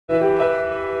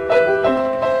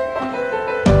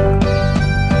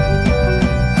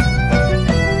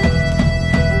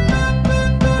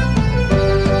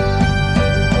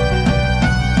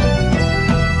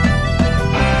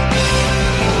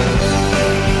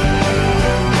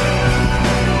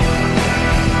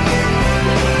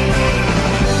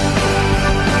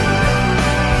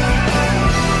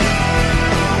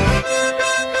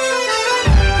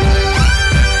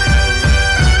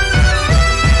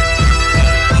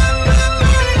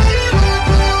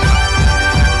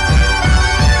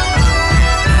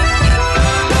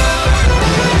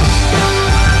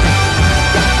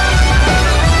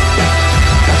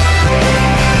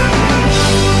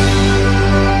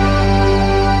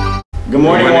Good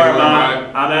morning,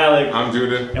 Mott. I'm Alec. I'm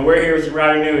Judah. And we're here with your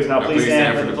Router News. Now please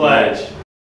stand for the pledge.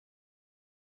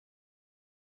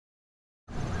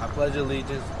 I pledge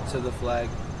allegiance to the flag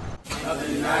of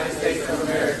the United States of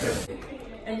America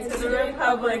and to the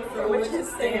republic for which it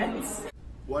stands,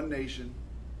 one nation,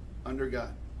 under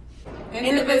God,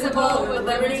 indivisible, with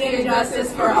liberty and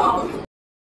justice for all.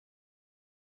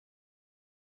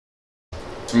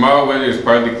 Tomorrow weather is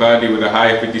partly cloudy with a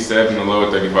high of 57 and a low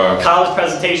of 35. College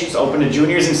presentations open to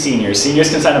juniors and seniors. Seniors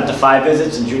can sign up to 5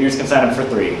 visits and juniors can sign up for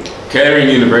 3. Kettering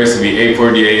University,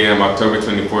 8:40 a.m. October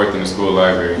 24th in the school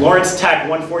library. Lawrence Tech,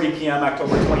 1:40 p.m.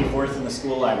 October 24th in the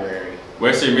school library.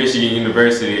 Western Michigan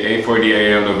University, 8:40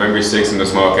 a.m. November 6th in the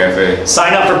small cafe.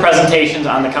 Sign up for presentations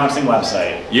on the counseling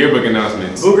website. Yearbook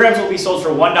announcements. Boograms will be sold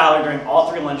for $1 during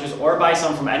all 3 lunches or buy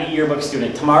some from any yearbook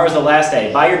student. Tomorrow is the last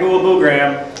day. Buy your Google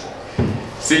Boogram.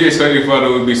 Senior study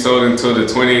photo will be sold until the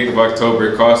 28th of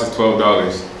October. Cost is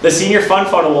 $12. The senior fun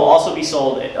photo will also be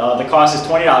sold. The cost is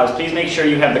 $20. Please make sure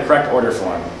you have the correct order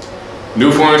form.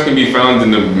 New forms can be found in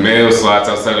the mail slots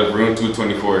outside of room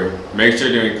 224. Make sure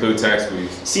to include tax, please.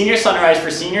 Senior Sunrise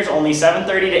for seniors only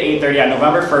 7:30 to 8:30 on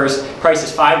November 1st. Price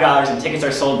is $5 and tickets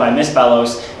are sold by Miss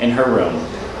Bellows in her room.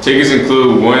 Tickets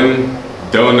include 1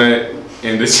 donut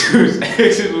and the juice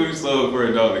exit will be sold for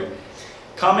 $1.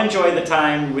 Come enjoy the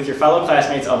time with your fellow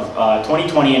classmates of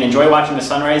 2020 and enjoy watching the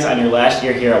sunrise on your last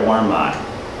year here at Warren Mott.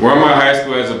 Warren Mott High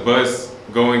School has a bus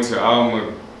going to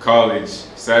Alma College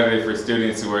Saturday for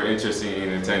students who are interested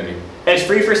in attending. It's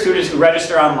free for students who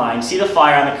register online. See the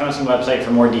flyer on the counseling website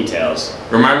for more details.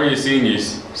 Remember your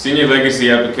seniors. Senior Legacy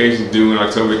applications due on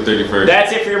October 31st.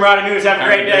 That's it for your Router News. Have a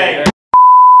great day.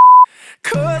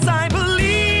 Cause I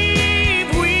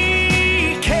believe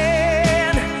we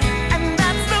can, and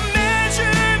that's the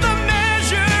measure of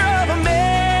a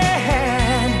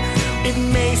man. It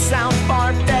may sound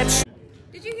far-fetched.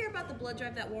 Did you hear about the blood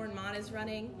drive that Warren Mott is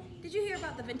running? Did you hear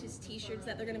about the vintage t-shirts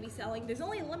that they're going to be selling? There's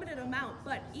only a limited amount,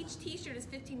 but each t-shirt is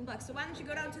 $15. So why don't you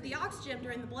go down to the Aux Gym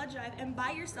during the blood drive and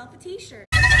buy yourself a t-shirt?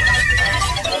 Hey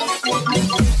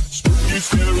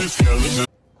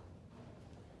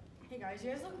guys,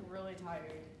 you guys look really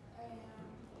tired. I am.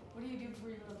 What do you do before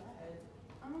you go to bed?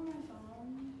 I'm on my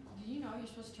phone. Do you know you're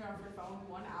supposed to turn off your phone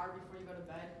 1 hour before you go to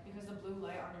bed? Because the blue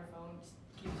light on your phone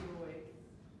keeps you awake.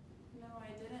 No, I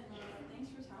didn't know that.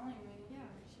 Thanks for telling me. Yeah.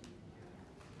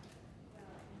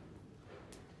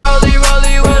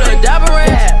 Rolly with a dapper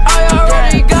head. I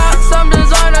already got some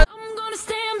designer. I'm gonna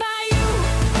stand by you,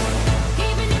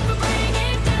 even if we bring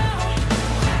it down.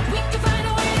 We can find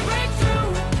a way to break through,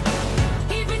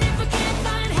 even if we can't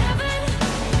find heaven.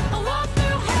 I'll walk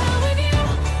through hell with you.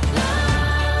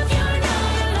 Love, you're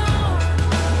not alone.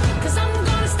 Cause I'm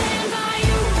gonna stand by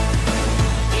you,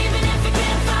 even if we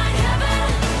can't find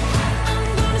heaven. I'm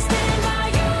gonna stand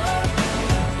by you,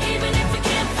 even if we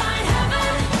can't find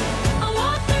heaven. I'll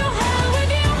walk through hell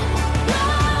with you.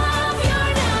 Love,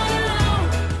 you're not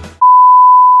alone.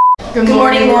 Good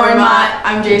morning, Warren Mott.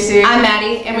 I'm JC. I'm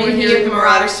Maddie, and we're here with the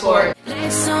Marauder Sport.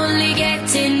 It's only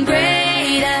getting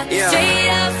greater. Straight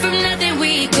up from nothing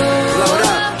we go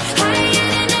up. Higher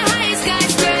than the highest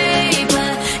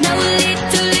skyscraper. Now a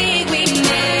little league we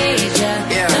major.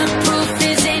 The proof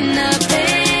is in the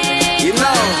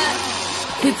paper.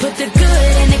 We put the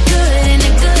good in the good in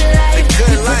the good life. We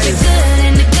put the good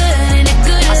in the good in the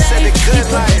good life. We put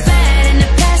the bad in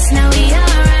the past. Now we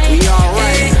alright. We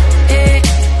alright.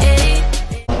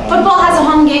 Football has a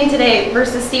home game today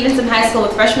versus Stevenson High School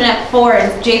with freshmen at 4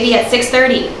 and JV at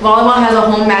 6:30. Volleyball has a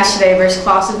home match today versus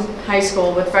Clawson High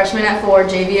School with freshmen at 4,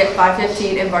 JV at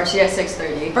 5:15, and varsity at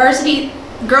 6:30.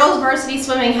 Girls varsity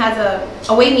swimming has a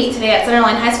away meet today at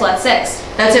Centerline High School at 6.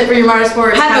 That's it for your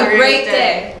Motorsports. Have a great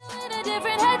day.